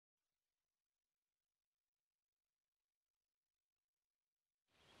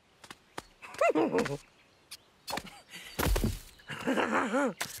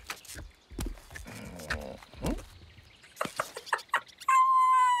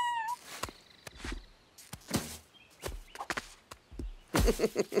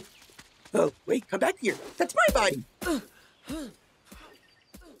Oh, wait, come back here. That's my body.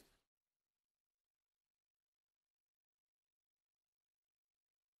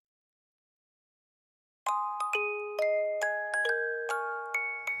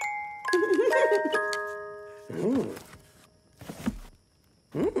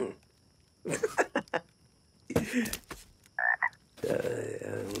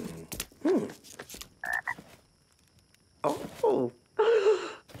 Oh.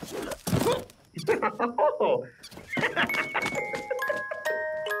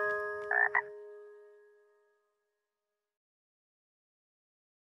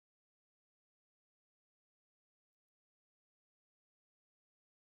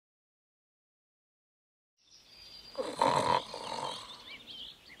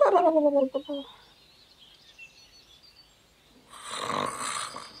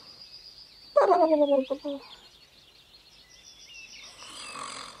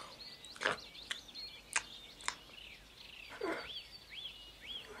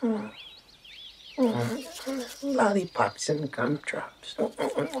 Lollipops and gumdrops.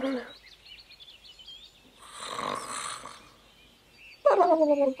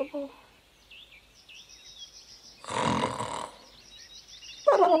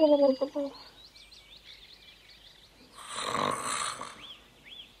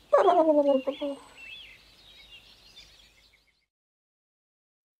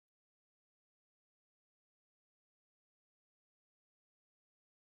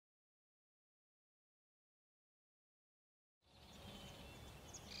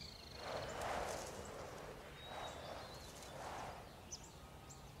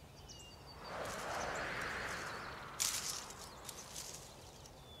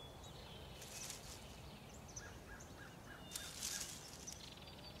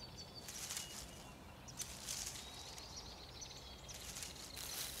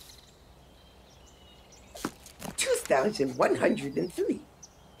 $2,103.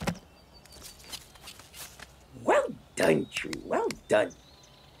 Well done, Tree. Well done.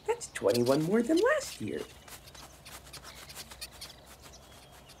 That's 21 more than last year.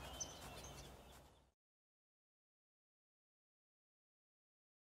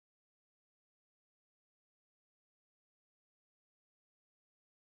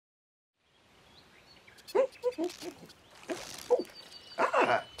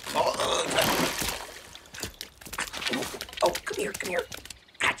 Oh, come here, come here.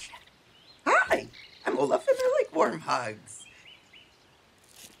 Gotcha. Hi, I'm Olaf and I like warm hugs.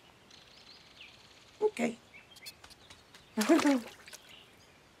 Okay.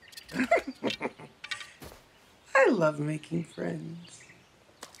 I love making friends.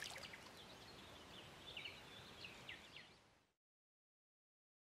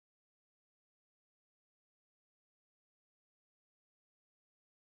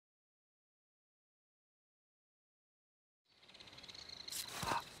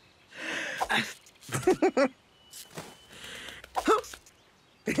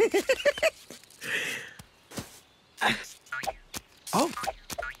 Oh.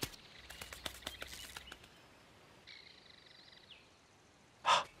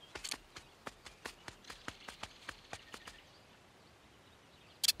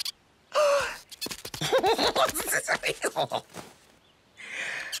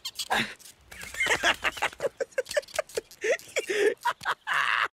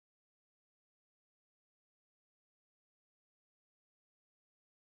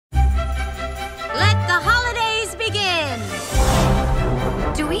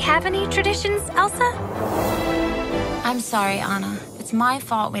 Do we have any traditions, Elsa? I'm sorry, Anna. It's my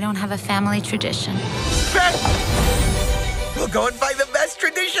fault we don't have a family tradition. We'll go and find the best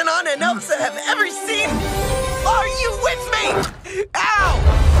tradition Anna and Elsa have ever seen. Are you with me?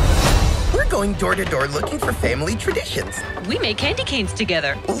 Ow! We're going door to door looking for family traditions. We make candy canes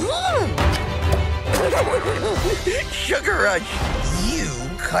together. Sugar Rush. You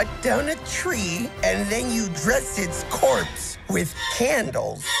cut down a tree and then you dress its corpse with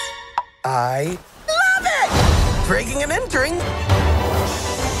candles. I love it! Breaking and entering.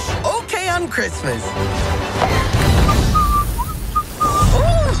 Okay on Christmas.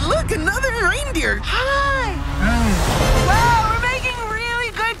 Oh, look, another reindeer. Hi! Wow, we're making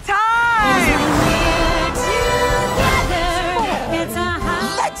really good time!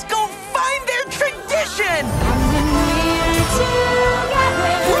 Let's go find their tradition!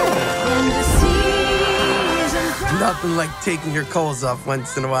 up and like taking your clothes off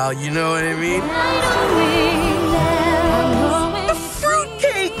once in a while, you know what I mean? A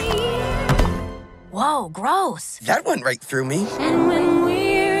fruitcake! Whoa, gross. That went right through me. And when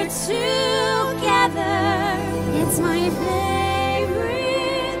we're together, it's my